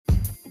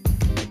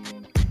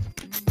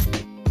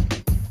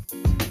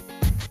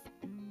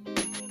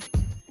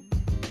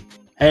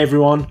Hey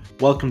everyone,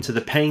 welcome to the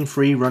Pain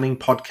Free Running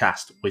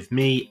Podcast with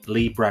me,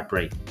 Lee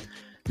Bradbury.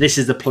 This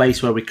is the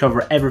place where we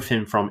cover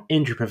everything from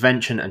injury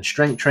prevention and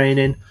strength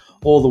training,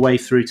 all the way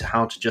through to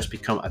how to just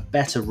become a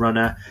better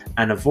runner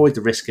and avoid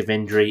the risk of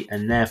injury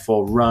and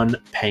therefore run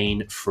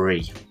pain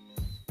free.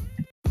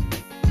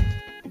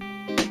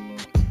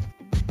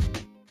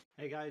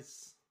 Hey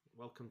guys,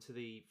 welcome to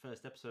the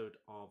first episode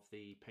of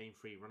the Pain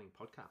Free Running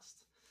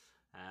Podcast.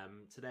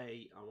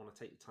 Today I want to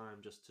take the time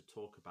just to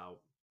talk about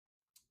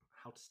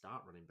how to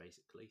start running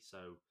basically.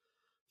 So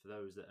for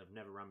those that have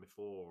never ran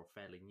before or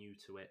fairly new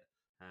to it,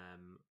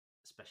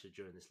 especially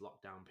during this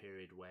lockdown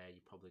period where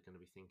you're probably going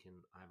to be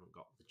thinking, I haven't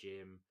got the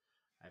gym,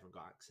 I haven't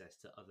got access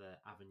to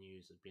other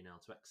avenues of being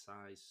able to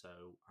exercise,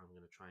 so I'm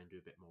going to try and do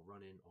a bit more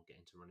running or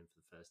get into running for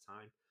the first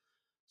time.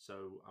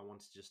 So I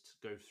want to just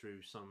go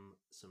through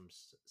some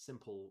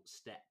simple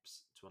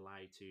steps to allow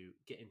you to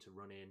get into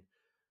running,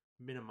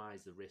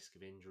 minimize the risk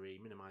of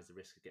injury, minimize the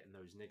risk of getting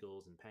those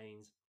niggles and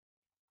pains,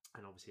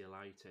 and obviously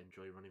allow you to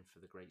enjoy running for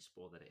the great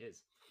sport that it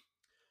is.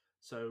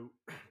 So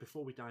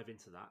before we dive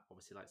into that,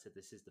 obviously, like I said,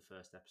 this is the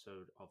first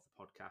episode of the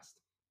podcast.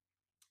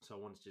 So I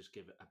wanted to just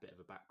give a bit of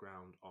a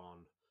background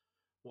on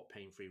what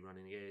pain-free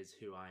running is,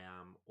 who I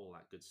am, all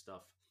that good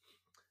stuff.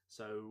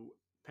 So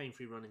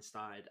pain-free running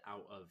started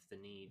out of the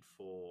need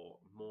for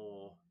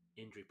more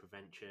injury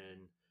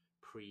prevention,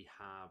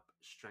 prehab,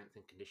 strength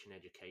and condition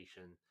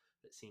education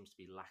that seems to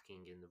be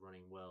lacking in the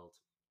running world.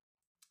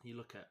 You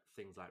look at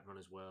things like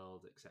Runner's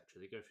World, etc.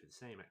 They go through the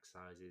same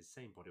exercises,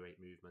 same bodyweight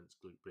movements,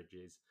 glute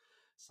bridges,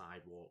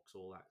 sidewalks,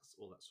 all that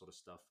sort of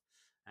stuff.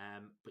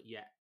 But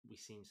yet we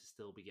seem to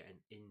still be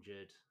getting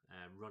injured.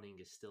 Running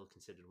is still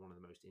considered one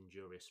of the most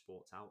injurious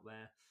sports out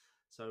there.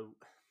 So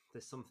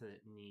there's something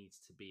that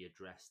needs to be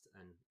addressed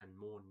and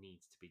more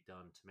needs to be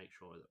done to make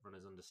sure that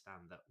runners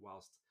understand that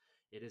whilst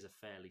it is a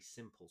fairly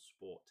simple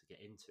sport to get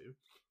into,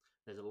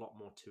 there's a lot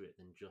more to it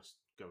than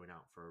just going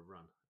out for a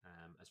run,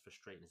 as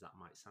frustrating as that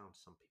might sound to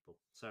some people.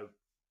 So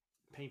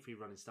pain-free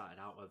running started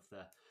out of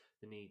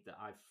the need that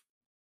I've,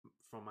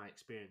 from my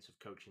experience of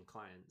coaching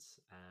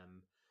clients,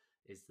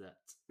 is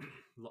that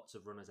lots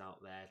of runners out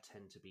there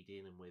tend to be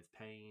dealing with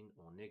pain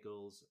or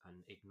niggles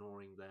and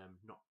ignoring them,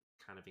 not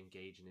kind of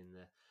engaging in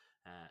the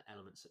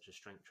elements such as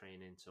strength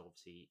training to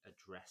obviously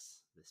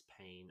address this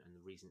pain and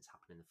the reason it's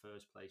happening in the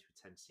first place. We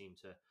tend to seem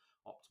to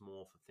opt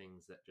more for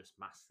things that just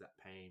mask that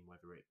pain,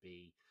 whether it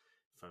be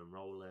foam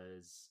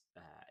rollers,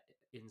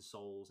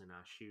 insoles in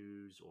our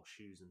shoes or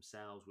shoes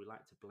themselves. We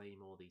like to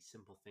blame all these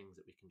simple things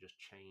that we can just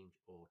change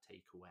or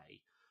take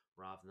away,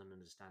 rather than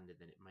understanding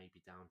that it may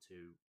be down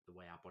to the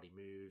way our body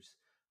moves,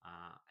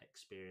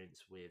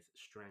 experience with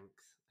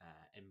strength,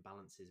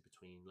 imbalances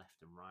between left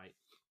and right.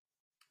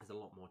 There's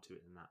a lot more to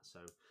it than that.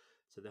 So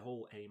the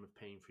whole aim of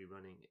pain-free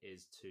running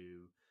is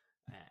to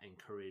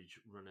encourage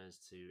runners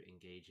to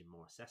engage in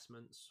more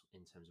assessments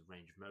in terms of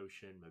range of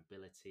motion,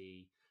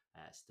 mobility,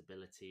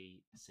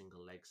 stability,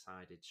 single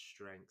leg-sided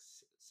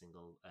strength,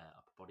 single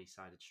upper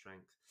body-sided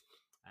strength,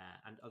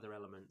 and other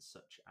elements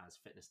such as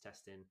fitness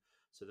testing,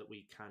 so that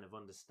we kind of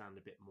understand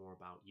a bit more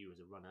about you as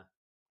a runner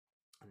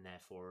and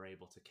therefore are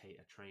able to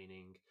cater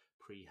training,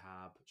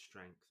 prehab,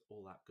 strength,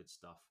 all that good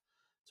stuff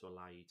to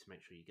allow you to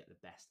make sure you get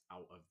the best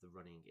out of the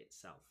running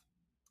itself.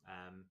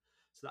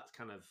 So that's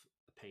kind of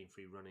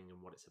pain-free running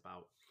and what it's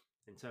about.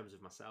 In terms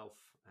of myself,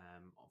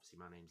 obviously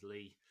my name's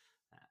Lee.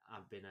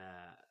 I've been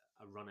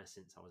a runner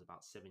since I was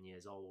about 7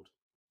 years old.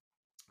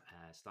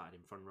 Started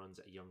in fun runs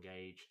at a young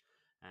age,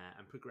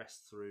 and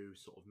progressed through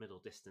sort of middle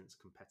distance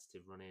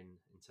competitive running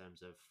in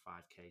terms of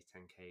 5Ks,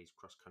 10Ks,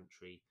 cross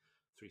country,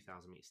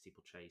 3,000 meter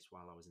steeplechase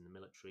while I was in the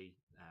military,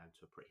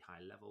 to a pretty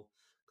high level,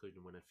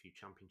 including winning a few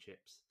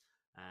championships.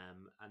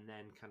 And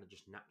then kind of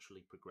just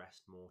naturally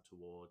progressed more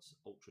towards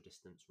ultra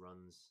distance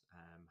runs,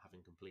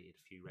 having completed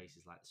a few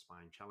races like the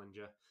Spine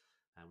Challenger,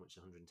 which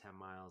is 110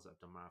 miles. I've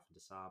done Marathon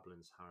des Sables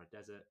and Sahara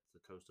Desert,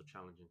 the Coastal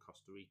Challenge in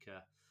Costa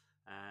Rica,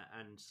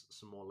 and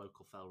some more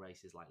local fell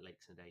races like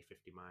Lakes Day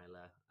 50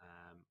 miler,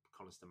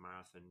 Coniston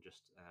Marathon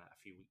just a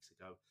few weeks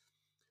ago.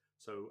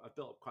 So I've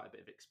built up quite a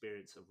bit of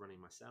experience of running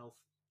myself.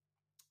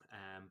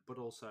 But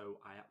also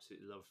I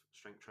absolutely love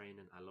strength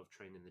training. I love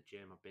training in the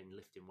gym. I've been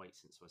lifting weights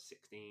since I was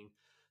 16.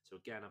 So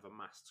again, I've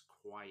amassed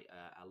quite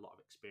a lot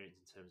of experience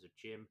in terms of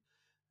gym,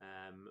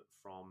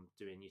 from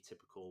doing your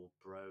typical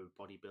bro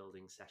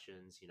bodybuilding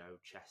sessions,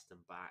 chest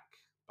and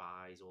back,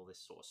 buys, all this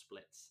sort of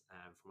splits,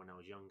 from when I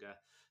was younger,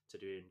 to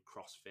doing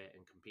CrossFit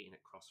and competing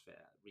at CrossFit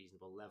at a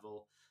reasonable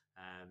level,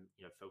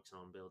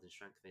 focusing on building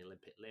strength in the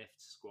Olympic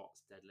lifts,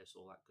 squats, deadlifts,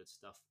 all that good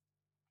stuff,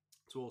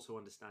 to also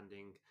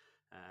understanding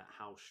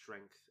how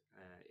strength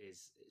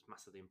is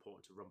massively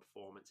important to run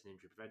performance and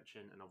injury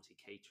prevention, and obviously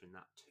catering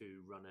that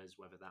to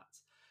runners, whether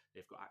that's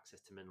they've got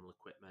access to minimal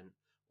equipment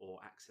or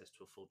access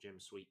to a full gym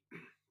suite,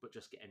 but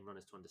just getting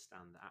runners to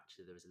understand that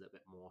actually there is a little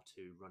bit more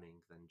to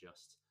running than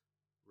just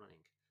running,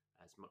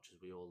 as much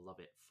as we all love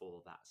it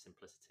for that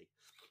simplicity.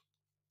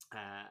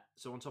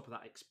 So on top of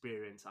that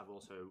experience, I've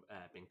also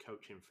been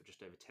coaching for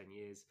just over 10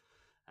 years.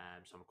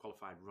 So I'm a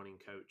qualified running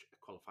coach,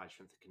 a qualified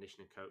strength and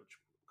conditioning coach,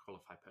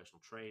 qualified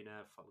personal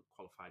trainer,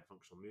 qualified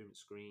functional movement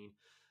screen,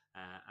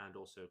 and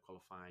also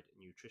qualified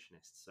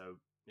nutritionist. So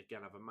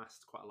again, I've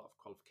amassed quite a lot of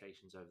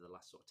qualifications over the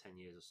last sort of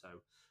 10 years or so,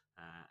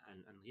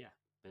 and yeah,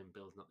 been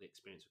building up the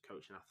experience of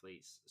coaching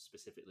athletes,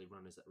 specifically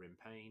runners that are in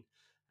pain,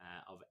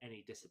 of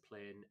any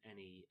discipline,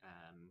 any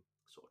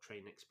sort of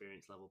training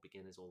experience level,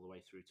 beginners all the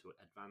way through to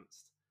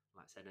advanced.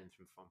 Like I said,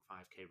 anything from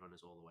 5K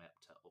runners all the way up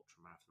to ultra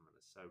marathon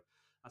runners. So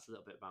that's a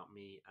little bit about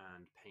me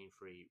and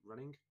pain-free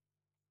running.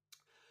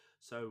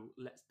 So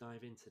let's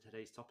dive into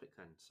today's topic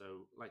then.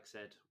 So like I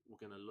said,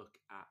 we're going to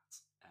look at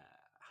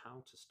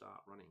how to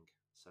start running.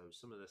 So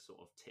some of the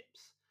sort of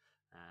tips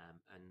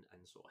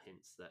and sort of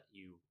hints that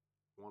you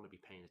want to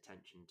be paying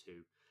attention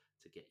to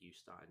get you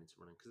started into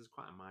running, because there's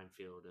quite a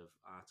minefield of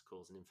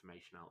articles and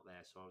information out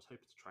there. So I was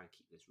hoping to try and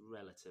keep this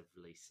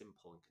relatively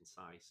simple and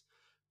concise,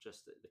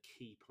 just the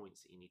key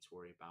points that you need to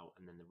worry about,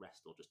 and then the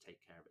rest will just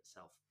take care of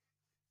itself.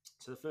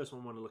 So the first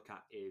one I want to look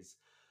at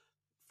is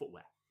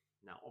footwear.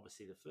 Now,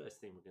 obviously, the first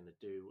thing we're going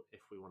to do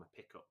if we want to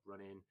pick up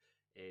running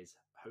is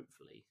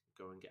hopefully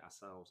go and get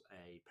ourselves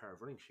a pair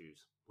of running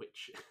shoes,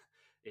 which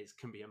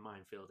can be a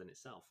minefield in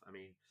itself. I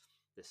mean,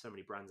 there's so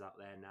many brands out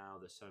there now.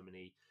 There's so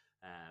many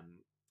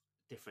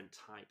different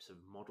types of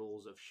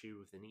models of shoe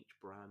within each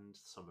brand.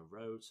 Some are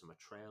road, some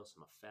are trail,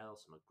 some are fell,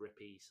 some are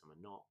grippy, some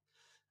are not.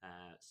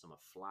 Some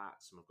are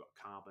flat, some have got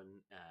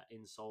carbon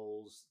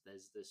insoles.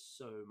 There's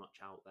so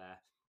much out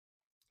there.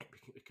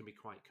 It can be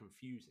quite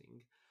confusing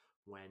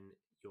when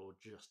you're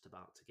just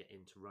about to get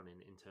into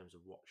running in terms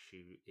of what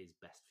shoe is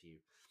best for you.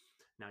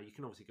 Now, you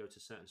can obviously go to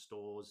certain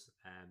stores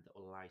that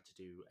will allow you to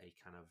do a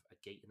kind of a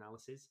gait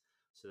analysis.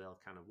 So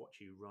they'll kind of watch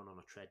you run on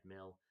a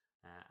treadmill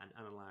and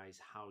analyze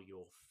how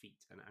your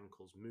feet and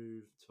ankles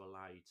move to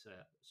allow you to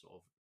sort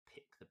of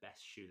pick the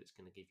best shoe that's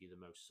going to give you the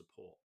most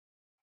support.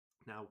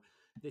 Now,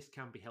 this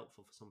can be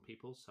helpful for some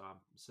people, so I'm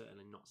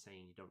certainly not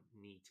saying you don't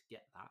need to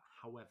get that.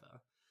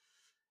 However,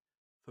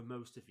 for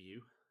most of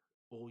you,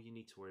 all you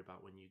need to worry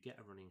about when you get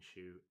a running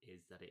shoe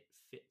is that it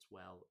fits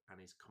well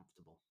and is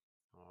comfortable.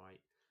 All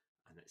right.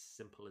 And it's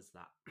simple as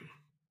that.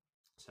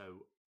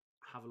 So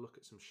have a look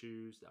at some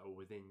shoes that are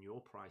within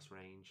your price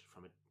range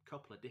from a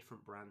couple of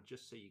different brands,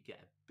 just so you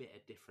get a bit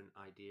of different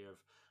idea of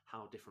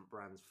how different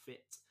brands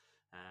fit.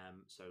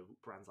 So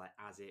brands like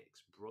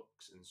Asics,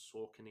 Brooks and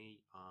Saucony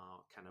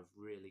are kind of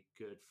really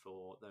good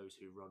for those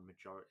who run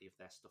majority of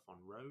their stuff on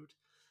road.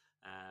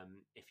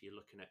 If you're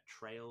looking at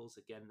trails,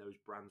 again,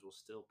 those brands will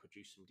still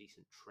produce some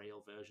decent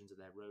trail versions of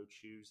their road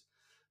shoes.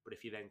 But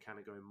if you're then kind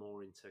of going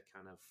more into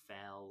kind of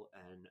fell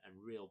and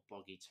real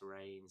boggy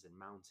terrains and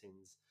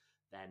mountains,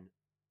 then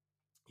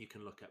you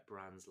can look at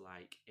brands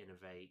like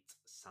Innovate,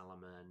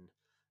 Salomon,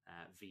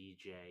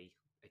 VJ.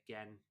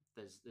 Again,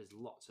 there's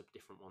lots of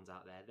different ones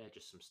out there. They're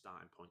just some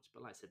starting points.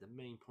 But like I said, the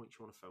main point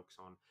you want to focus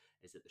on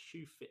is that the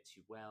shoe fits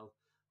you well.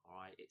 All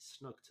right, it's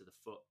snug to the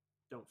foot.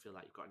 Don't feel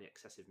like you've got any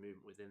excessive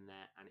movement within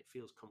there, and it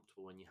feels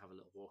comfortable when you have a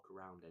little walk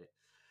around in it.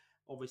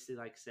 Obviously,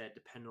 like I said,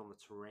 depending on the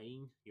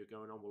terrain you're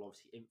going on will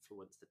obviously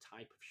influence the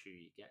type of shoe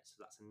you get. So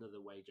that's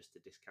another way just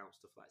to discount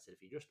stuff. Like I said,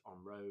 if you're just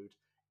on road,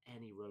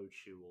 any road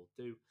shoe will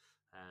do.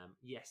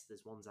 Yes,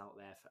 there's ones out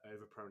there for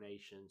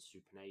overpronation,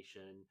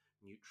 supination,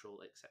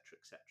 neutral, etc.,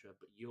 etc.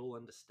 But you'll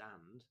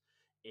understand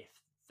if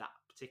that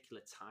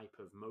particular type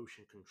of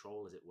motion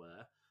control, as it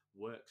were,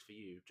 works for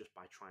you just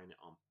by trying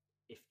it on.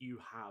 If you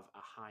have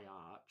a high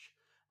arch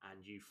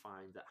and you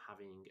find that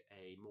having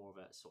a more of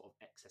a sort of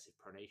excessive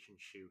pronation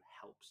shoe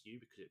helps you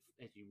because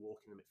as you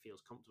walk in them, it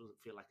feels comfortable,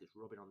 doesn't feel like it's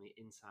rubbing on the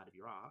inside of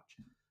your arch,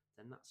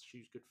 then that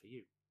shoe's good for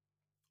you.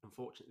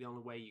 Unfortunately, the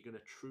only way you're going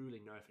to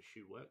truly know if a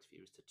shoe works for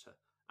you is to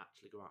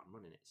actually go out and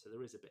run in it. So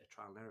there is a bit of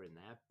trial and error in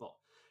there. But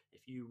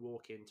if you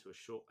walk into a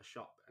shop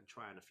and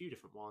try on a few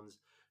different ones,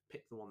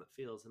 pick the one that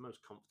feels the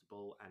most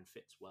comfortable and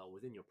fits well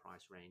within your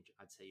price range,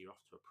 I'd say you're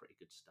off to a pretty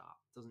good start.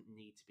 It doesn't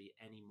need to be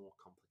any more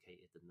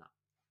complicated than that.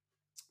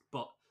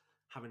 But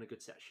having a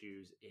good set of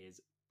shoes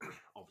is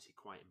obviously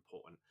quite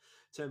important.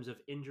 In terms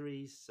of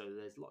injuries, so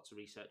there's lots of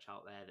research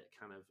out there that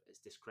kind of has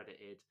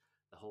discredited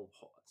the whole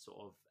sort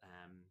of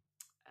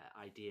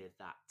idea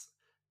that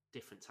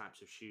different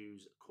types of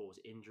shoes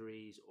cause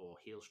injuries, or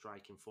heel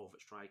striking,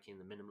 forefoot striking,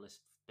 the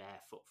minimalist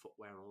barefoot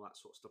footwear and all that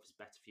sort of stuff is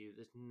better for you.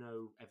 There's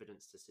no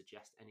evidence to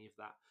suggest any of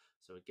that.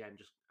 So again,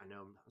 just, I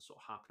know I'm sort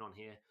of harping on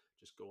here,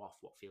 just go off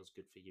what feels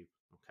good for you.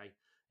 Okay.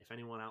 If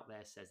anyone out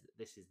there says that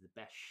this is the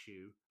best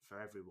shoe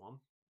for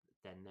everyone,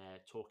 then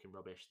they're talking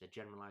rubbish. They're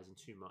generalizing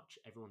too much.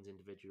 Everyone's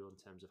individual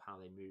in terms of how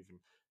they move and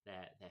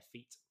their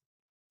feet.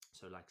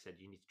 So like I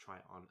said, you need to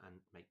try it on and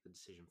make the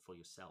decision for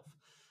yourself.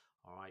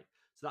 All right.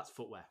 So that's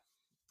footwear.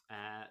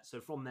 So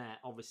from there,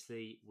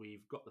 obviously,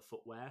 we've got the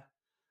footwear.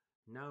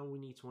 Now we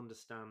need to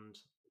understand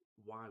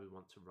why we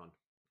want to run.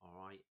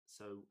 All right.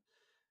 So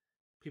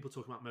people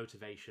talk about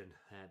motivation.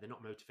 They're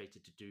not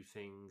motivated to do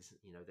things.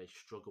 You know, they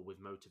struggle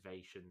with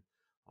motivation.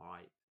 All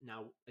right.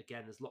 Now,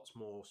 again, there's lots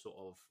more sort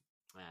of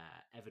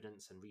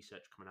evidence and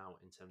research coming out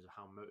in terms of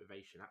how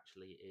motivation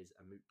actually is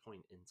a moot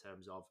point in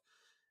terms of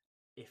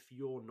if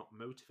you're not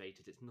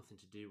motivated, it's nothing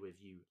to do with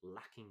you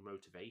lacking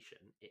motivation.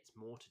 It's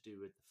more to do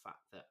with the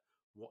fact that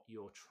what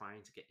you're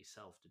trying to get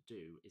yourself to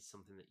do is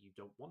something that you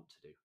don't want to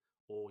do,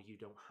 or you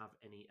don't have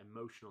any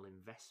emotional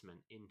investment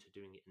into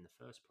doing it in the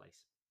first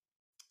place.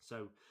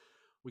 So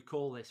we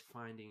call this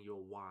finding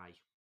your why.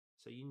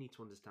 So you need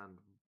to understand,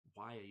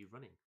 why are you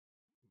running?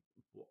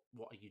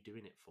 What are you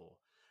doing it for?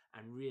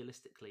 And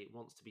realistically, it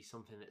wants to be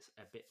something that's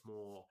a bit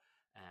more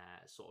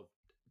sort of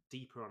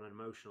deeper on an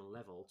emotional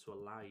level, to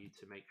allow you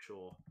to make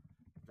sure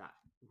that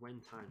when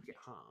times get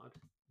hard,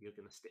 you're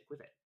going to stick with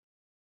it.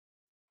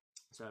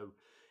 So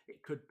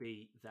it could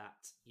be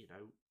that,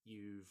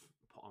 you've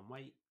put on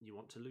weight, you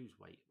want to lose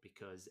weight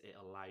because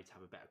it'll allow you to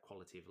have a better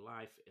quality of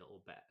life.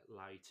 It'll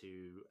allow you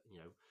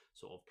to,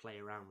 sort of play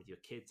around with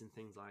your kids and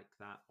things like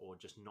that, or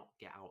just not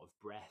get out of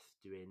breath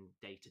doing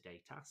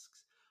day-to-day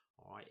tasks.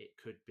 All right. It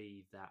could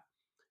be that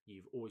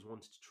you've always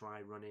wanted to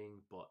try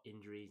running, but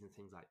injuries and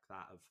things like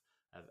that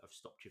have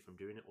stopped you from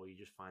doing it, or you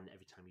just find that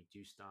every time you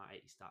do start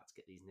it, you start to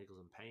get these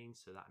niggles and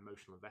pains. So that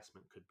emotional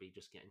investment could be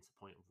just getting to the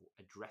point of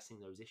addressing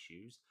those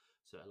issues,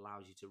 so it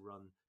allows you to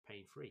run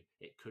pain-free.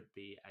 It could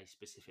be a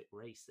specific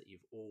race that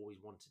you've always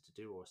wanted to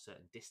do, or a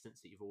certain distance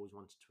that you've always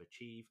wanted to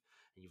achieve,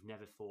 and you've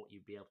never thought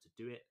you'd be able to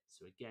do it.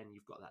 So again,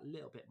 you've got that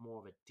little bit more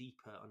of a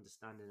deeper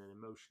understanding and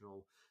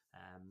emotional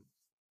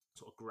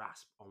sort of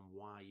grasp on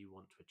why you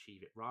want to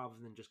achieve it, rather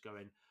than just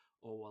going,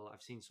 oh, well,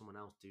 I've seen someone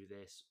else do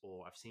this,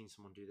 or I've seen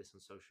someone do this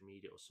on social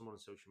media, or someone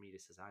on social media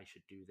says I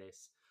should do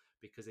this.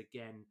 Because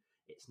again,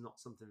 it's not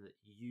something that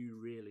you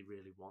really,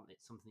 really want.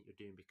 It's something that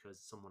you're doing because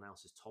someone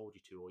else has told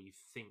you to, or you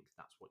think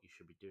that's what you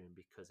should be doing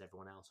because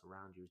everyone else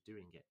around you is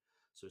doing it.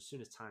 So as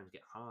soon as times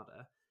get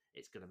harder,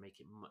 it's going to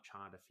make it much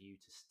harder for you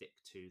to stick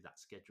to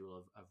that schedule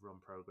of run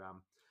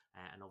program,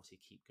 and obviously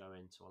keep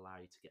going to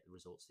allow you to get the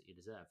results that you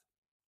deserve.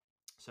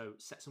 So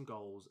set some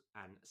goals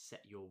and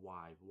set your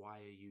why. Why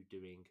are you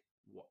doing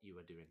what you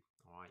are doing?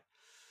 All right.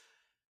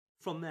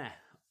 From there,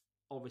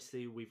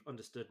 obviously, we've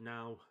understood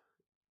now.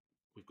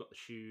 We've got the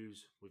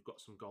shoes, we've got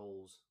some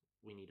goals,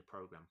 we need a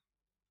program.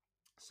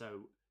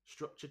 So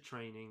structured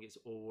training is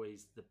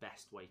always the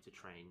best way to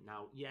train.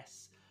 Now,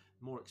 yes,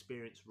 more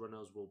experienced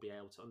runners will be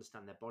able to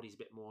understand their bodies a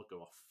bit more,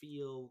 go off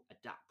feel,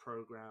 adapt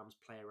programs,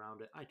 play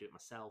around it. I do it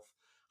myself.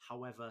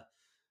 However,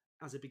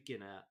 as a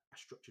beginner, a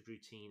structured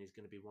routine is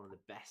going to be one of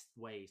the best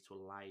ways to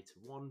allow you to,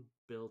 one,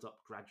 build up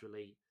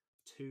gradually,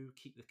 two,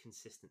 keep the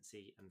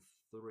consistency, and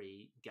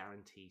three,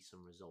 guarantee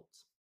some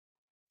results.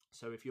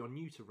 So if you're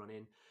new to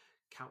running,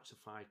 Couch to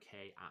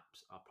 5K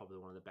apps are probably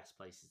one of the best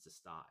places to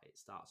start. It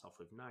starts off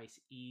with nice,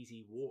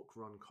 easy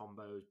walk-run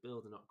combos,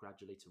 building up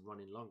gradually to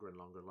running longer and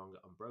longer and longer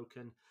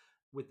unbroken,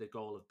 with the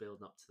goal of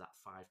building up to that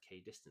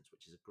 5K distance,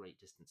 which is a great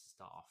distance to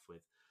start off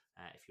with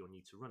if you're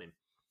new to running.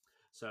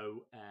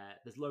 So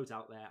there's loads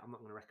out there. I'm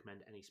not going to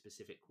recommend any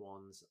specific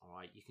ones. All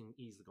right, you can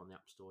easily go on the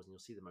app stores and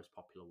you'll see the most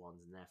popular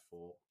ones, and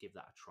therefore give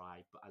that a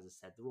try. But as I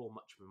said, they're all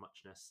much of a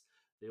muchness.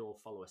 They all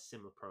follow a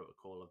similar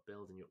protocol of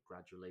building you up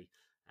gradually,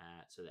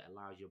 so that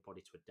allows your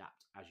body to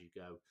adapt as you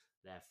go,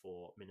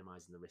 therefore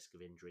minimizing the risk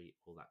of injury,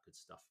 all that good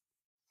stuff.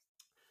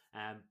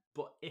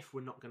 But if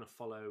we're not going to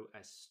follow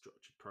a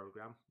structured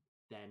program,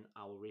 then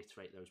I will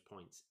reiterate those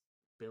points.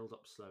 Build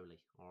up slowly.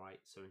 All right.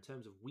 So in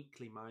terms of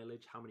weekly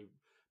mileage, how many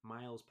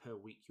miles per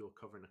week you're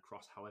covering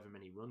across however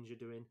many runs you're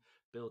doing,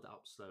 build it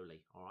up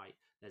slowly. All right.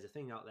 There's a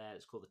thing out there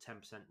that's called the 10%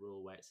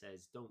 rule, where it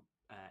says don't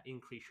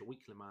increase your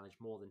weekly mileage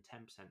more than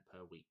 10%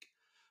 per week.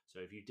 So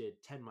if you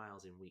did 10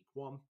 miles in week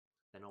one,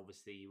 then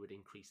obviously you would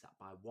increase that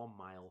by 1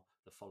 mile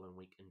the following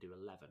week and do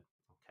 11.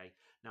 Okay.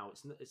 Now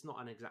it's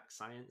not an exact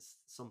science.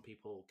 Some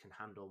people can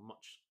handle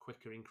much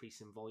quicker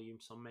increase in volume.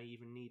 Some may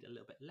even need a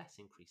little bit less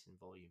increase in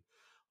volume.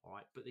 All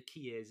right, but the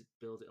key is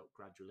build it up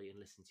gradually and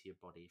listen to your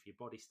body. If your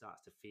body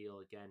starts to feel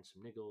again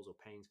some niggles or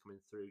pains coming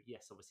through,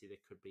 yes, obviously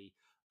there could be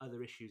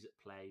other issues at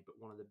play. But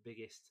one of the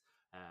biggest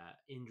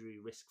injury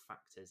risk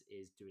factors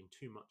is doing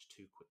too much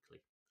too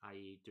quickly,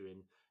 i.e.,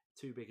 doing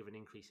too big of an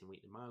increase in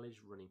weekly mileage,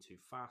 running too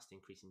fast,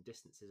 increasing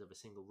distances of a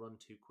single run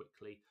too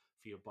quickly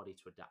for your body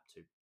to adapt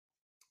to.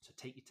 So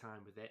take your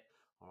time with it.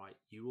 All right,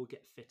 you will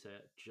get fitter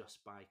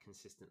just by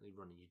consistently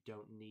running. You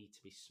don't need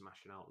to be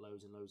smashing out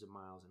loads and loads of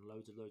miles and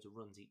loads of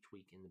runs each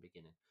week in the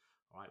beginning.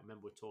 All right,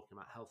 remember we're talking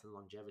about health and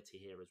longevity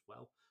here as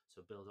well.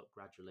 So build up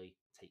gradually,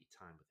 take your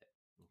time with it.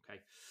 Okay.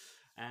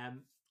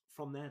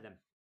 From there then,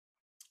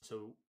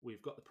 so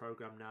we've got the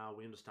program now.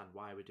 We understand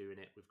why we're doing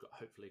it. We've got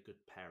hopefully a good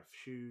pair of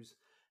shoes.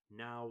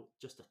 Now,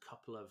 just a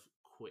couple of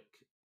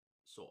quick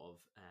sort of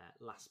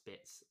last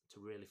bits to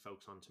really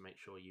focus on to make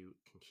sure you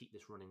can keep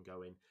this running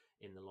going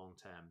in the long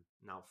term.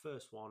 Now,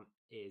 first one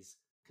is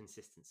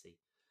consistency.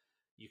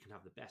 You can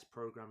have the best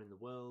program in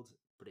the world,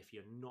 but if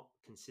you're not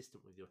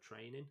consistent with your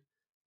training,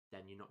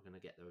 then you're not going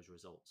to get those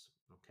results.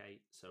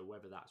 Okay, so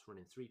whether that's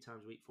running 3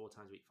 times a week, 4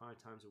 times a week, 5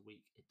 times a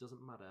week, it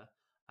doesn't matter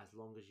as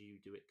long as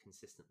you do it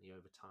consistently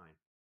over time.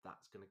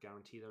 That's going to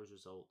guarantee those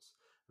results,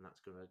 and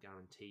that's going to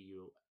guarantee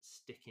you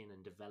sticking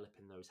and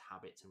developing those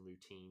habits and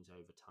routines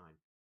over time.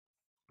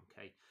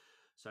 Okay,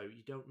 so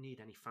you don't need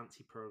any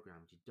fancy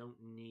programs. You don't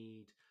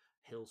need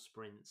hill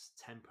sprints,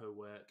 tempo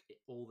work,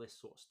 all this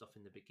sort of stuff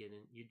in the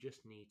beginning. You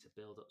just need to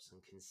build up some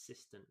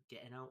consistent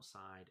getting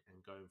outside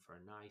and going for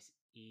a nice,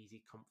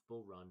 easy,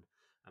 comfortable run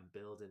and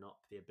building up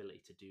the ability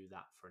to do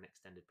that for an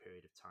extended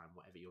period of time,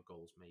 whatever your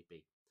goals may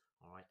be.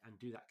 All right. And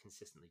do that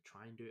consistently.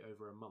 Try and do it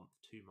over a month,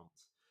 2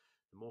 months.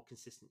 The more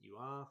consistent you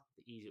are,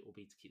 the easier it will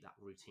be to keep that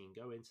routine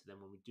going. So then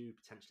when we do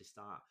potentially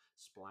start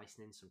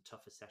splicing in some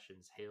tougher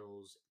sessions,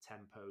 hills,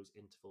 tempos,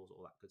 intervals,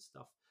 all that good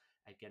stuff,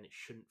 again, it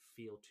shouldn't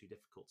feel too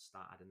difficult to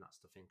start adding that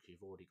stuff in because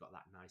you've already got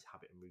that nice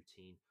habit and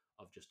routine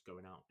of just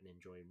going out and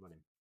enjoying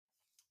running.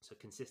 So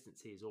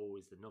consistency is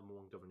always the number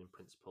one governing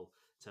principle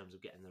in terms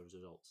of getting those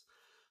results.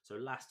 So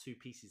last two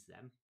pieces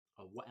then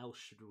are what else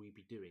should we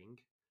be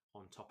doing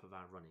on top of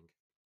our running?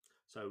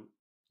 So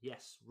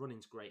yes,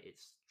 running's great.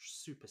 It's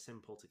super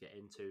simple to get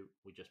into.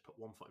 We just put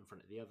one foot in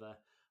front of the other.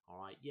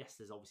 All right. Yes,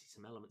 there's obviously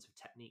some elements of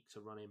technique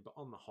to running, but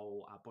on the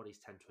whole, our bodies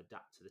tend to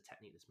adapt to the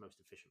technique that's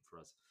most efficient for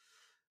us.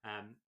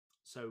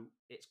 So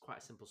it's quite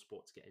a simple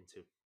sport to get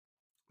into.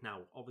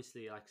 Now,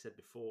 obviously, like I said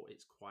before,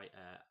 it's quite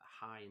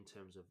high in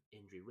terms of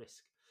injury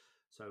risk.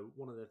 So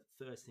one of the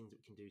first things that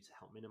we can do to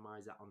help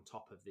minimize that on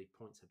top of the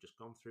points I've just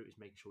gone through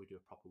is making sure we do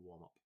a proper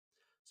warm up.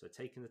 So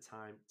taking the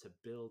time to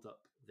build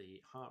up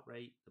the heart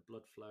rate, the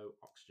blood flow,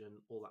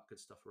 oxygen, all that good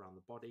stuff around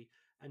the body,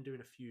 and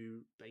doing a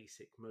few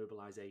basic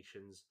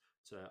mobilizations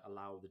to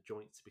allow the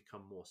joints to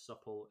become more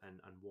supple and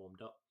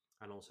warmed up,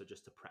 and also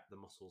just to prep the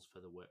muscles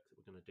for the work that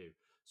we're going to do.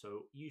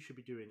 So you should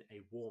be doing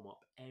a warm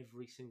up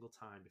every single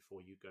time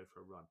before you go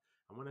for a run.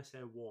 And when I say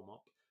a warm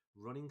up,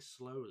 running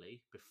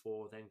slowly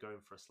before then going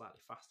for a slightly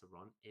faster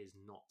run is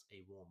not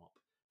a warm up.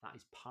 That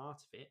is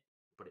part of it,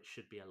 but it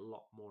should be a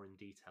lot more in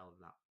detail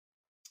than that.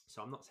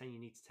 So I'm not saying you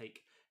need to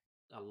take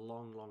a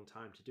long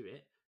time to do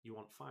it. You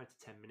want 5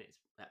 to 10 minutes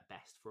at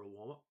best for a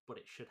warm up, but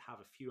it should have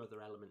a few other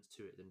elements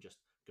to it than just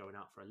going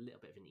out for a little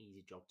bit of an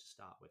easy jog to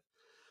start with.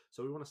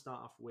 So we want to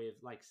start off with,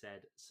 like I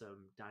said,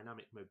 some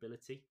dynamic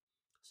mobility.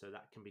 So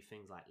that can be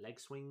things like leg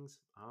swings,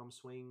 arm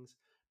swings,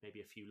 maybe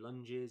a few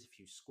lunges, a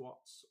few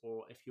squats,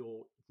 or if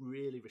you're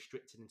really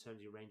restricted in terms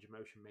of your range of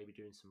motion, maybe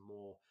doing some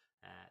more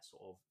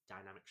sort of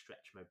dynamic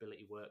stretch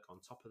mobility work on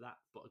top of that.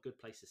 But a good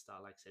place to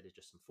start, like I said, is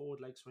just some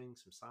forward leg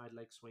swings, some side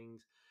leg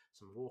swings,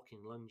 some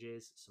walking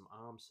lunges, some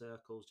arm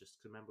circles, just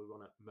because remember we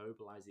want to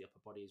mobilize the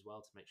upper body as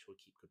well to make sure we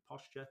keep good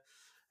posture.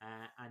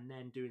 And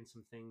then doing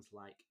some things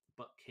like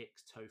butt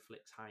kicks, toe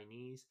flicks, high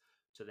knees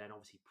to then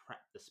obviously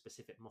prep the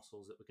specific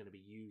muscles that we're going to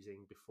be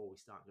using before we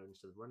start going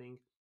into the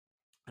running.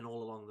 And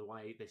all along the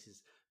way, this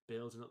is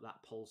building up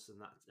that pulse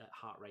and that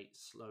heart rate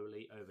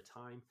slowly over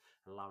time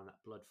and allowing that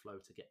blood flow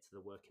to get to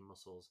the working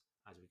muscles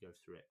as we go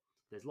through it.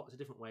 There's lots of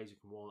different ways you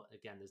can warm up.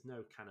 Again, there's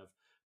no kind of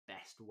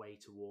best way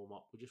to warm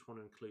up. We just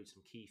want to include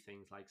some key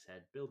things, like I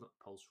said, building up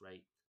pulse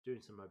rate,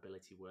 doing some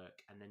mobility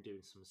work, and then doing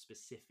some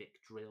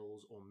specific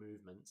drills or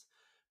movements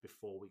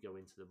before we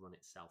go into the run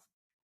itself.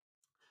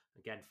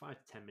 Again, 5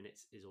 to 10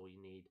 minutes is all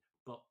you need,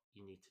 but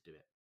you need to do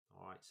it.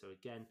 All right. So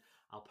again,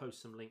 I'll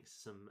post some links,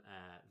 some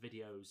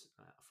videos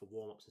for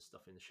warm-ups and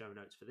stuff in the show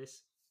notes for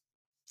this,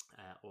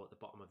 or at the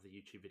bottom of the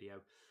YouTube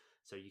video,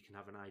 so you can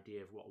have an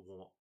idea of what a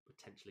warm-up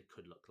potentially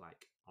could look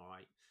like. All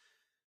right.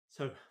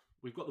 So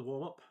we've got the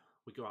warm-up.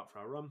 We go out for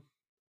our run.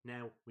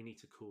 Now we need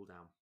to cool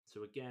down.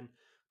 So again,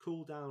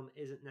 cool down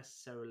isn't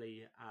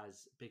necessarily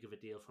as big of a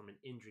deal from an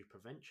injury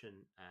prevention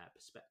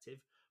perspective,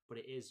 but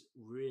it is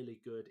really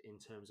good in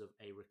terms of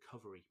a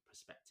recovery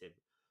perspective.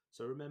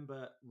 So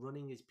remember,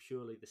 running is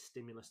purely the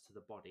stimulus to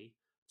the body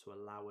to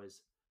allow us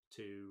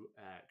to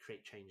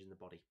create change in the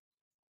body.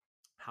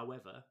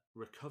 However,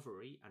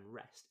 recovery and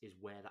rest is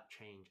where that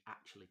change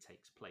actually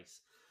takes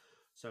place.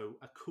 So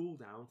a cool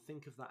down,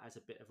 think of that as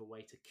a bit of a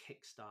way to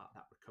kickstart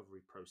that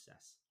recovery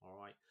process. All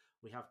right.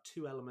 We have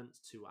two elements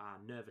to our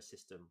nervous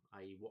system,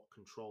 i.e. what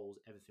controls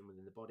everything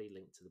within the body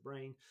linked to the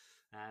brain.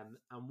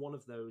 And one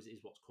of those is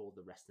what's called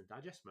the rest and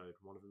digest mode.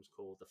 One of them is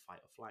called the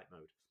fight or flight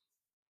mode.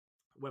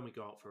 When we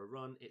go out for a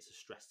run, it's a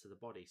stress to the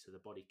body. So the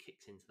body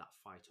kicks into that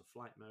fight or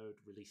flight mode,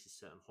 releases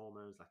certain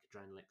hormones like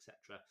adrenaline,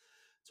 etc.,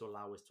 to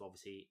allow us to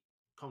obviously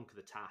conquer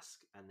the task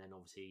and then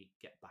obviously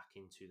get back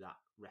into that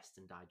rest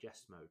and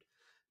digest mode.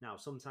 Now,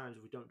 sometimes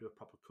if we don't do a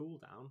proper cool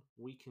down,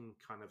 we can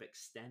kind of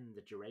extend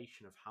the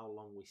duration of how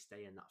long we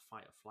stay in that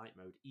fight or flight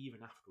mode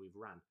even after we've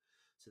ran.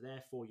 So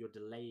therefore, you're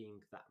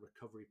delaying that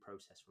recovery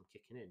process from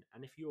kicking in.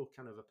 And if you're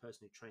kind of a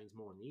person who trains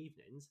more in the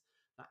evenings,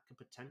 that can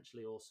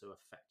potentially also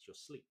affect your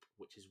sleep,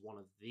 which is one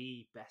of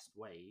the best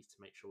ways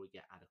to make sure we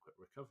get adequate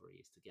recovery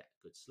is to get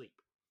good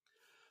sleep.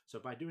 So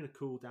by doing a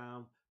cool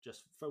down,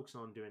 just focus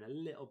on doing a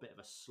little bit of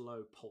a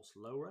slow pulse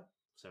lower.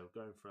 So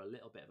going for a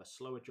little bit of a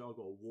slower jog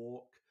or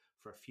walk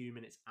for a few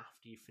minutes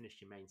after you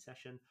finish your main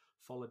session,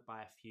 followed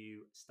by a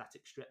few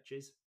static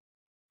stretches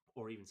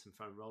or even some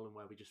foam rolling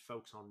where we just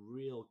focus on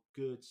real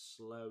good,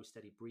 slow,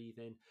 steady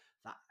breathing.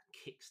 That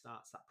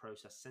kickstarts that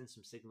process, sends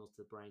some signals to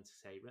the brain to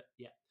say,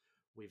 yeah,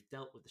 we've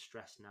dealt with the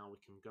stress, now we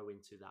can go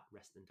into that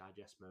rest and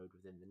digest mode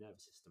within the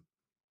nervous system.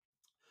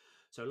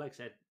 So like I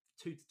said,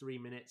 2 to 3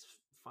 minutes,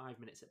 5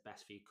 minutes at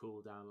best for your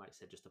cool down. Like I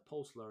said, just a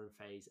pulse lowering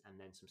phase and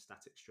then some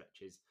static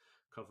stretches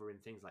covering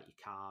things like your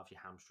calves, your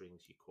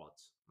hamstrings, your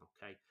quads.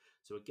 Okay,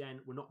 so again,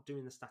 we're not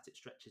doing the static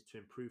stretches to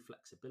improve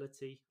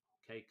flexibility,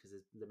 okay, because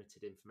there's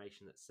limited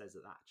information that says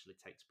that actually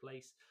takes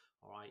place.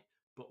 All right,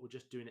 but we're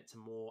just doing it to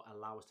more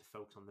allow us to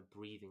focus on the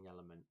breathing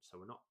element.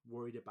 So we're not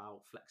worried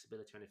about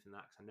flexibility or anything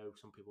like that, because I know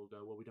some people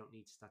go, well, we don't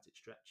need to static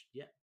stretch.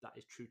 Yeah, that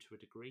is true to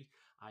a degree.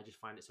 I just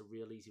find it's a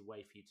real easy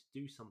way for you to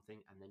do something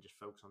and then just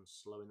focus on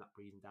slowing that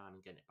breathing down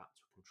and getting it back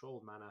to a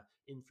controlled manner,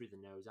 in through the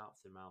nose, out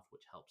through the mouth,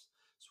 which helps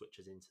switch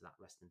us into that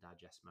rest and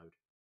digest mode.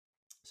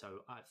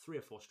 So 3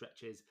 or 4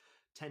 stretches,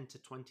 10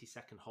 to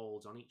 20-second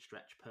holds on each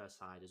stretch per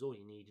side is all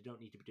you need. You don't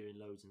need to be doing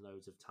loads and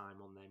loads of time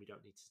on them. You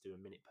don't need to do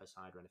a minute per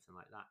side or anything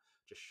like that.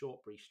 Just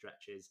short, brief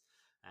stretches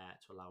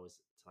to allow us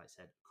to, like I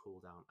said, cool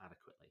down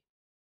adequately.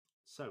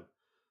 So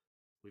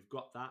we've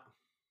got that.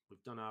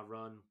 We've done our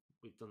run.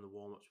 We've done the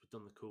warm-ups. We've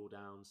done the cool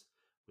downs.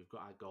 We've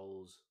got our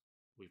goals.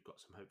 We've got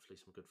hopefully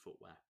some good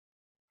footwear.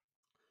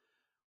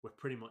 We're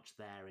pretty much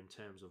there in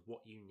terms of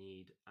what you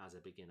need as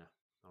a beginner.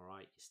 All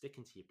right, you're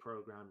sticking to your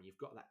program, you've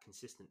got that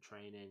consistent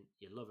training,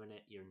 you're loving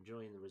it, you're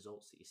enjoying the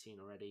results that you've seen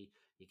already,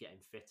 you're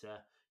getting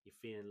fitter, you're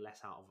feeling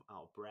less out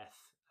of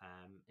breath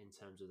in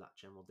terms of that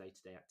general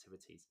day-to-day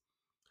activities.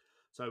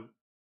 So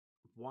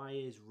why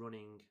is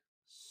running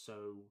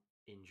so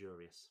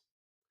injurious?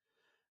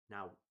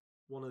 Now,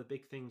 one of the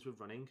big things with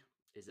running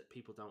is that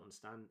people don't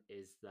understand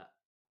is that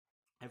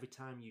every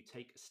time you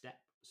take a step,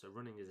 so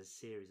running is a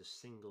series of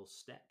single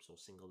steps or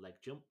single leg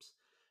jumps.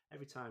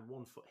 Every time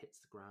one foot hits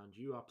the ground,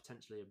 you are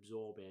potentially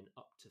absorbing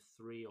up to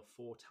 3 or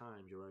 4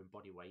 times your own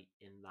body weight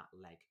in that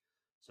leg.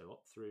 So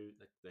up through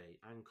the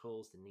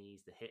ankles, the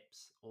knees, the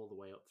hips, all the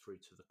way up through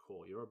to the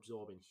core. You're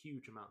absorbing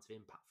huge amounts of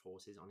impact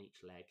forces on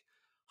each leg,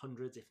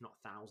 hundreds, if not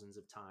thousands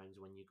of times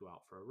when you go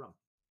out for a run.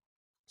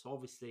 So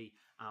obviously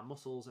our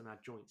muscles and our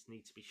joints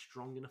need to be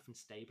strong enough and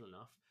stable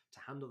enough to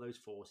handle those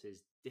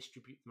forces,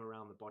 distribute them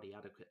around the body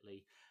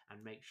adequately,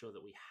 and make sure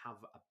that we have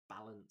a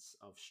balance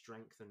of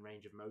strength and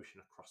range of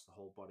motion across the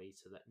whole body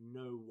so that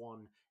no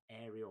one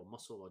area or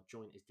muscle or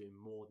joint is doing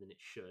more than it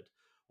should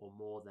or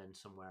more than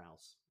somewhere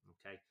else.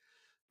 Okay,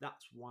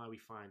 that's why we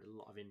find a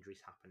lot of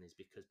injuries happen, is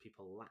because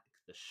people lack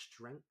the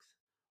strength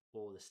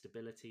or the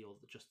stability or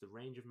just the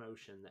range of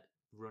motion that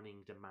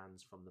running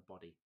demands from the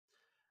body.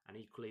 And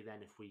equally,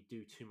 then, if we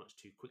do too much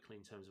too quickly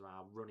in terms of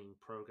our running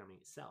programming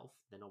itself,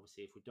 then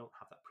obviously, if we don't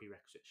have that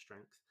prerequisite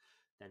strength,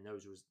 then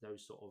those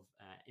sort of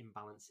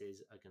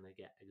imbalances are going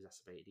to get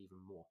exacerbated even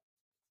more.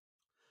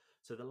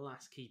 So the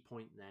last key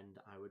point then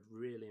that I would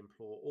really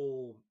implore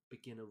all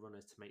beginner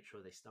runners to make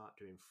sure they start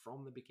doing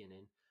from the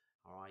beginning,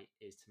 all right,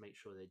 is to make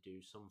sure they do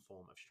some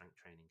form of strength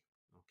training.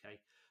 Okay,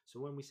 so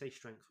when we say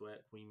strength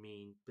work, we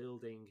mean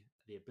building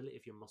the ability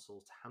of your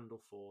muscles to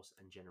handle force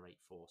and generate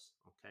force.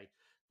 Okay,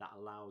 that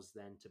allows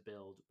then to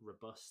build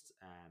robust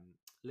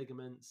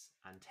ligaments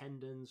and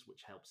tendons,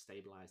 which help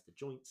stabilize the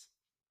joints,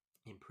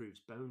 improves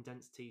bone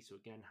density, so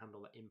again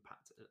handle that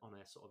impact on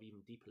a sort of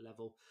even deeper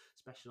level,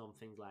 especially on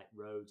things like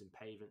roads and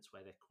pavements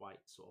where they're quite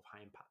sort of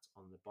high impact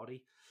on the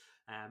body,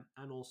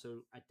 and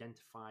also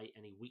identify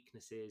any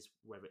weaknesses,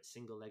 whether it's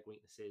single leg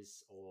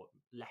weaknesses or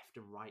left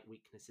and right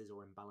weaknesses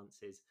or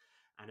imbalances,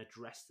 and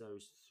address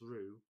those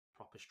through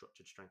proper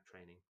structured strength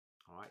training.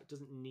 All right, it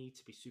doesn't need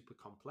to be super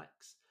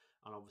complex.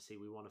 And obviously,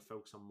 we want to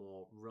focus on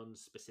more run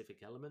specific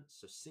elements.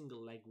 So,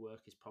 single leg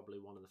work is probably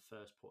one of the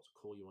first ports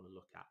of call you want to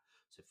look at.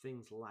 So,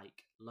 things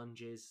like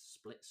lunges,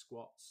 split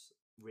squats,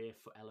 rear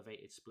foot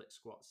elevated split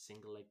squats,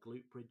 single leg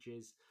glute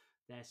bridges.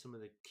 They're some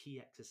of the key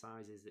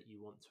exercises that you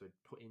want to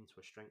put into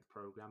a strength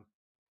program.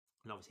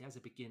 And obviously, as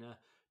a beginner,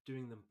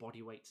 doing them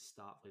body weight to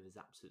start with is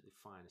absolutely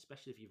fine,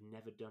 especially if you've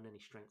never done any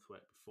strength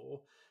work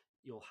before.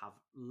 You'll have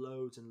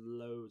loads and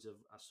loads of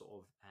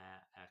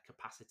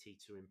capacity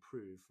to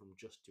improve from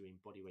just doing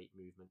body weight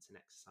movements and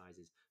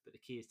exercises. But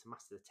the key is to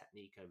master the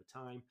technique over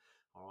time,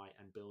 all right,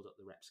 and build up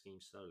the rep scheme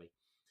slowly.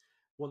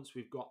 Once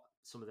we've got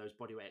some of those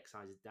bodyweight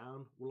exercises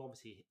down, we'll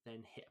obviously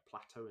then hit a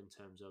plateau in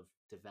terms of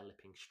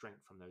developing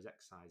strength from those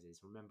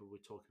exercises. Remember,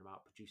 we're talking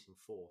about producing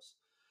force.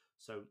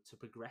 So to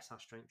progress our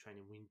strength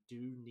training, we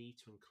do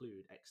need to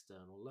include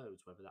external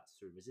loads, whether that's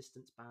through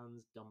resistance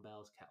bands,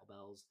 dumbbells,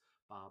 kettlebells,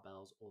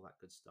 barbells, all that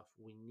good stuff.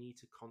 We need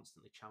to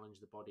constantly challenge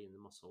the body and the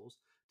muscles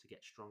to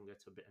get stronger,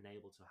 to be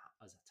enable to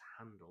us to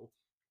handle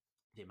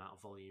the amount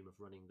of volume of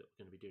running that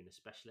we're going to be doing,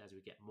 especially as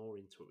we get more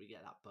into it, we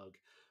get that bug,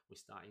 we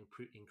start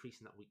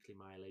increasing that weekly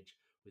mileage.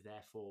 We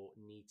therefore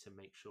need to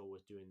make sure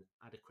we're doing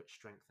adequate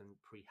strength and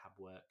prehab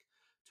work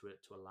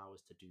to allow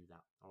us to do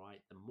that. All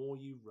right, the more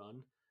you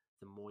run,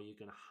 the more you're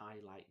going to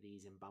highlight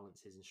these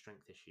imbalances and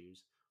strength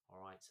issues.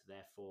 All right, so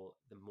therefore,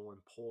 the more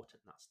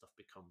important that stuff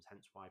becomes.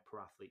 Hence why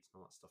pro athletes and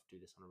all that stuff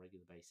do this on a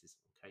regular basis.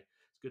 Okay,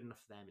 it's good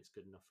enough for them, it's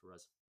good enough for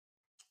us.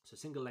 So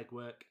single leg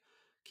work,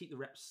 keep the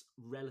reps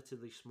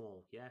relatively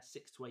small. Yeah,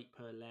 6 to 8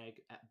 per leg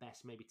at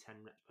best, maybe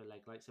 10 reps per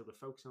leg. Like I said, we're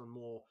focusing on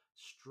more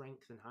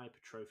strength and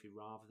hypertrophy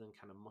rather than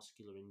kind of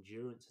muscular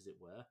endurance, as it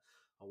were,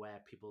 or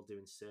where people are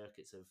doing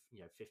circuits of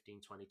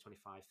 15, 20,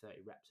 25,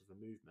 30 reps of a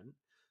movement.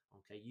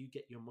 Okay, you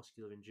get your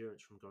muscular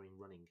endurance from going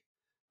running.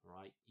 All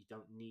right, you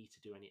don't need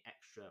to do any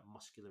extra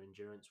muscular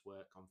endurance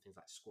work on things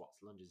like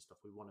squats, lunges, and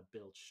stuff. We want to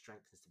build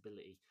strength and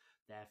stability.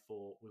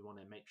 Therefore, we want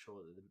to make sure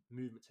that the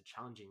movements are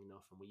challenging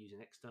enough, and we're using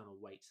external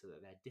weights so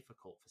that they're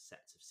difficult for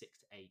sets of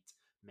 6 to 8,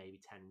 maybe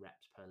 10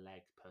 reps per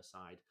leg, per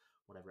side,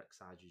 whatever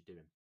exercise you're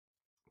doing.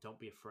 Don't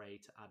be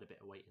afraid to add a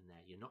bit of weight in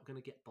there. You're not going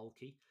to get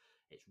bulky.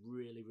 It's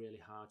really, really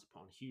hard to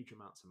put on huge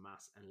amounts of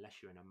mass unless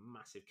you're in a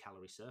massive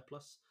calorie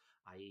surplus,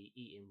 i.e.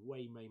 eating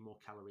way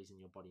more calories than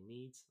your body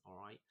needs, all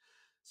right?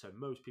 So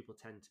most people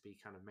tend to be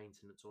kind of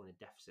maintenance or in a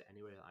deficit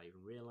anyway, without even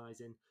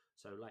realizing.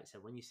 So like I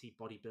said, when you see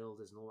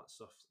bodybuilders and all that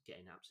stuff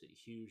getting absolutely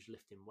huge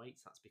lifting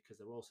weights, that's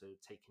because they're also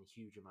taking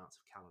huge amounts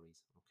of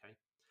calories, okay?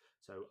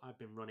 So I've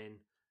been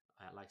running,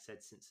 like I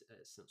said, since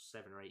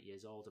 7 or 8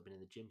 years old. I've been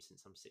in the gym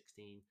since I'm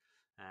 16.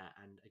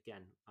 And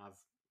again,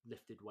 I've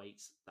lifted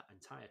weights that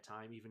entire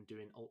time, even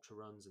doing ultra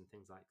runs and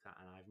things like that.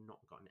 And I've not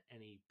gotten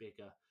any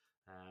bigger,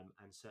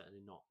 and certainly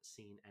not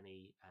seen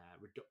any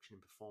reduction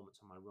in performance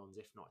on my runs.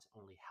 If not, it's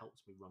only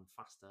helped me run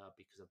faster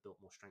because I've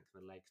built more strength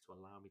in the legs to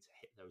allow me to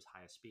hit those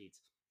higher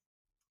speeds.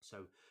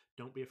 So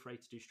don't be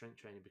afraid to do strength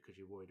training because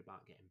you're worried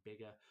about getting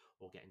bigger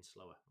or getting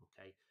slower,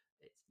 okay?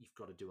 You've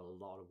got to do a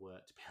lot of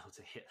work to be able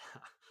to hit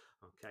that,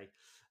 okay?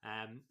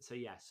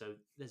 So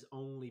there's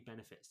only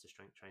benefits to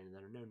strength training.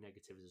 There are no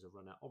negatives as a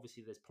runner.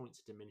 Obviously, there's points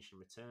of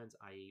diminishing returns,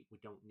 i.e. we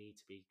don't need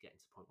to be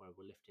getting to the point where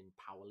we're lifting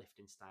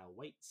powerlifting style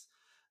weights.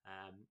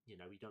 You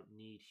don't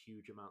need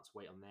huge amounts of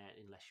weight on there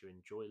unless you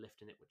enjoy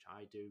lifting it, which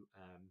I do.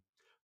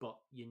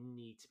 But you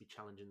need to be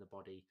challenging the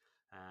body.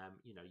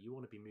 You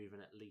want to be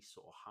moving at least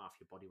sort of half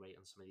your body weight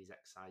on some of these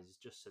exercises,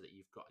 just so that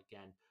you've got,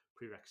 again,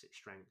 prerequisite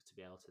strength to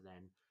be able to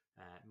then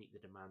meet the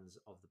demands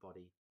of the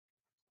body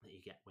that you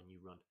get when you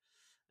run.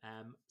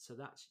 So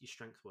that's your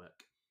strength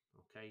work.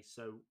 Okay,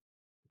 so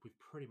we've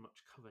pretty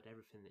much covered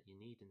everything that you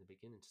need in the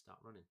beginning to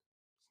start running.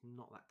 It's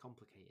not that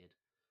complicated.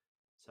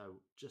 So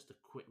just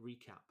a quick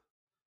recap.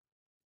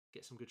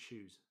 Get some good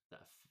shoes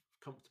that are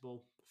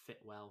comfortable, fit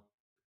well,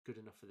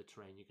 good enough for the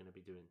terrain you're going to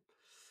be doing.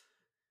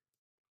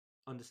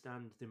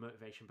 Understand the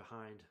motivation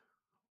behind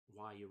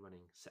why you're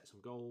running. Set some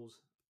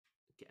goals,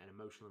 get an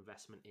emotional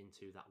investment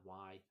into that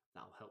why.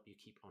 That'll help you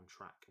keep on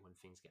track when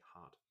things get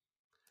hard.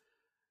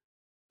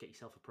 Get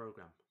yourself a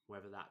program,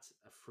 whether that's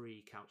a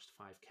free couched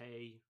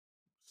 5K,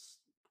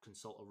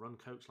 consult a run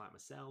coach like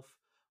myself.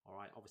 All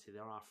right, obviously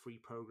there are free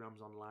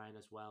programs online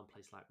as well, in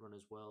places like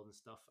Runner's World and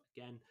stuff.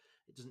 Again,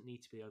 it doesn't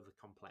need to be over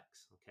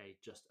complex, okay?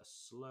 Just a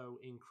slow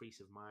increase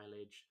of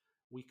mileage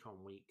week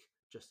on week,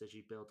 just as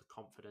you build the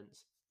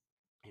confidence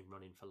in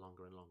running for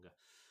longer and longer.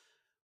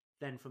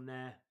 Then from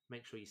there,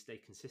 make sure you stay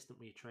consistent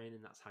with your training.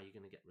 That's how you're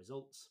going to get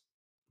results.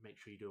 Make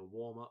sure you do a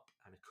warm-up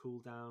and a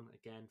cool-down.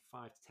 Again,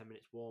 5 to 10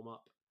 minutes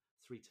warm-up,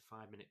 3 to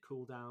 5 minute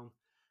cool-down,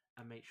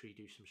 and make sure you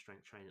do some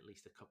strength training at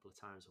least a couple of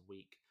times a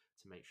week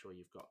to make sure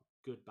you've got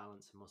good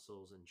balance of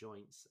muscles and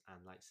joints.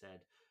 And like I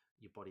said,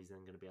 your body's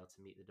then going to be able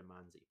to meet the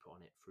demands that you put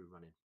on it through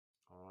running.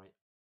 All right.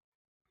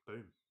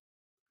 Boom.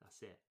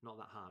 That's it. Not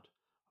that hard.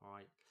 All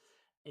right.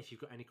 If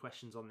you've got any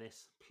questions on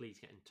this, please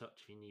get in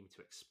touch if you need me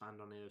to expand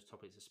on any of those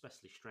topics,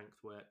 especially strength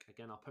work.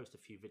 Again, I'll post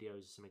a few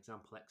videos, some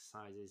example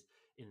exercises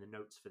in the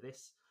notes for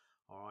this.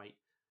 All right.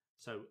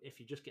 So if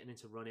you're just getting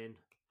into running,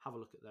 have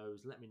a look at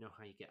those. Let me know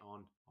how you get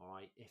on. All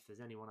right. If there's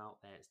anyone out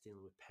there that's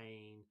dealing with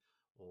pain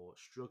or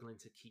struggling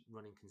to keep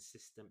running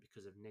consistent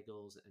because of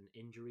niggles and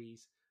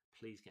injuries,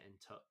 please get in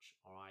touch.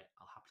 All right.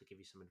 I'll happily give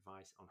you some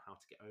advice on how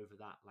to get over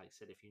that. Like I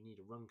said, if you need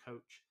a run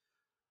coach,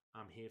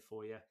 I'm here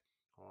for you.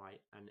 All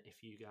right. And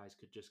if you guys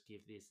could just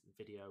give this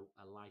video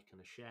a like and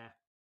a share,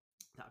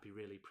 that'd be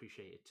really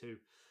appreciated too,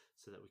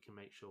 so that we can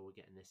make sure we're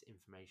getting this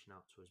information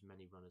out to as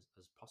many runners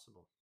as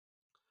possible.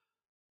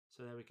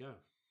 So there we go.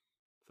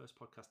 First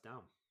podcast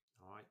down.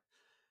 All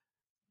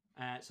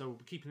right. So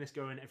we'll be keeping this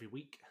going every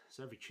week.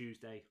 So every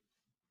Tuesday,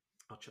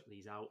 I'll chuck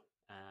these out.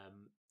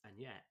 And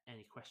yeah,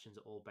 any questions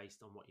at all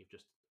based on what you've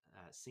just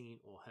seen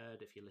or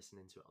heard, if you're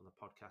listening to it on the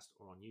podcast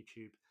or on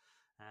YouTube,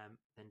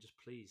 then just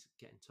please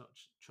get in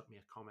touch, chuck me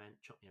a comment,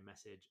 chuck me a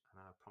message,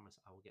 and I promise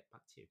I will get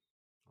back to you.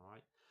 All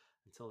right.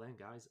 Until then,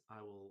 guys,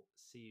 I will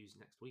see you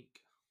next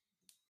week.